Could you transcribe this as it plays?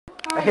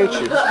I hate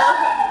you.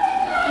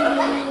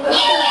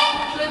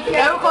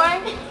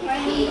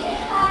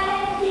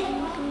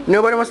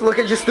 Nobody wants to look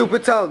at your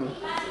stupid tongue.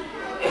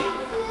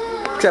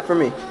 Except for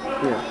me.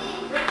 Yeah.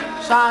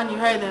 Sean, you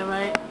heard that,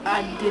 right?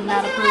 I did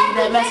not approve of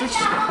that message.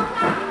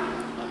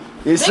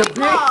 It's a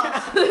big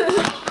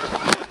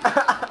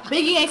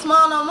Biggie ain't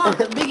small no more,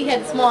 because Biggie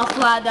had a small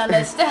slide down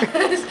that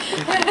stairs.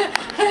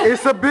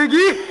 It's a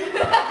biggie.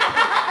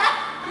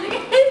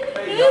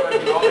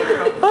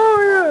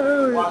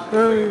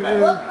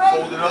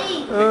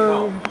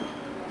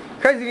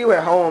 Crazy you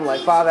went home like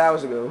 5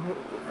 hours ago.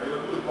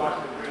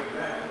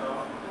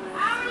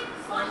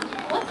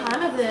 What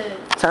time is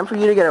it? Time for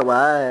you to get a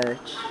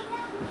watch.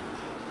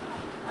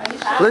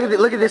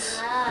 Look at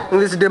this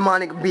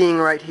demonic being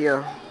right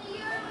here.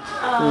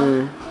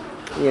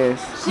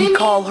 Yes. We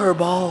call her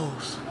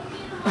balls.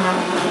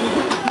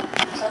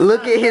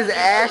 Look at his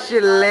ashy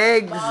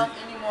legs.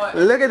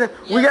 Look at them.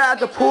 We got out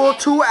the pool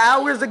 2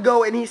 hours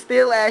ago and he's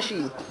still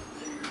ashy.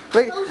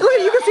 Look, you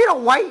can see the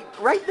white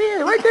right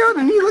there on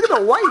the knee. Look at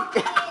the white.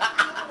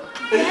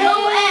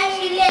 No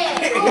ashy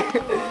legs.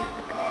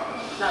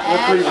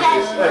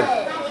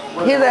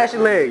 His ashy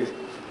legs.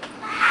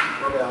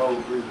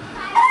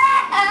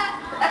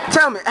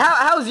 Tell me,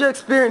 how was your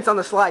experience on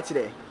the slide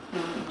today?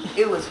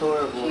 It was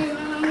horrible.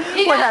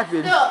 What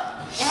happened? It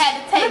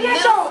had to take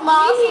little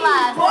small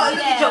slides.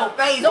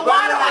 The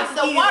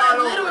water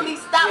literally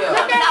stopped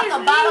coming out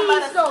the bottom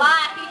of the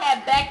slide. He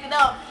had backed it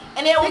up,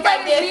 and it was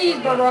like this.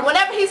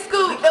 Whenever he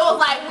scooped, it was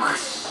like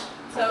whoosh,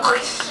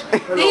 whoosh.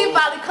 Then he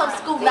finally come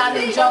scooping out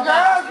and jump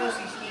out.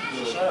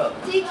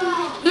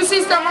 You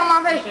see stuff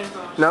on my face?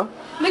 No.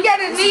 Look at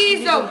his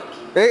knees though.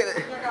 Hey,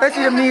 let's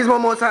see them knees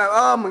one more time.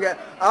 Oh my god.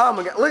 Oh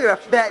my god. Look at that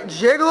fat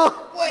jiggle.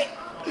 Wait.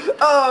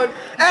 Oh,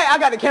 hey, I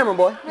got the camera,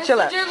 boy.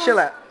 Chill out. Jiggles. Chill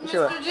out.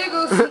 Chill out. Mr.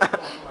 Jiggles.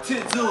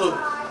 Titzilla.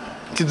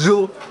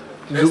 Titzilla.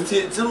 That's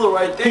Titzilla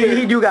right there.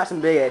 He do got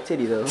some big ass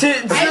titties though. Hey,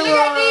 look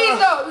at these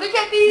though. Look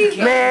at these.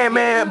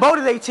 Man, both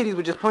of their titties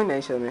were just pointing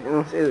at each other.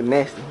 It was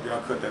nasty.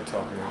 Y'all cut that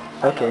talking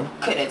out. Okay.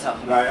 Cut that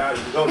talking. Nah,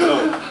 don't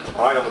know.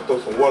 Alright, I'm gonna throw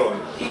some water on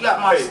you. You got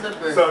my hey,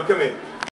 slipper. Son, come here.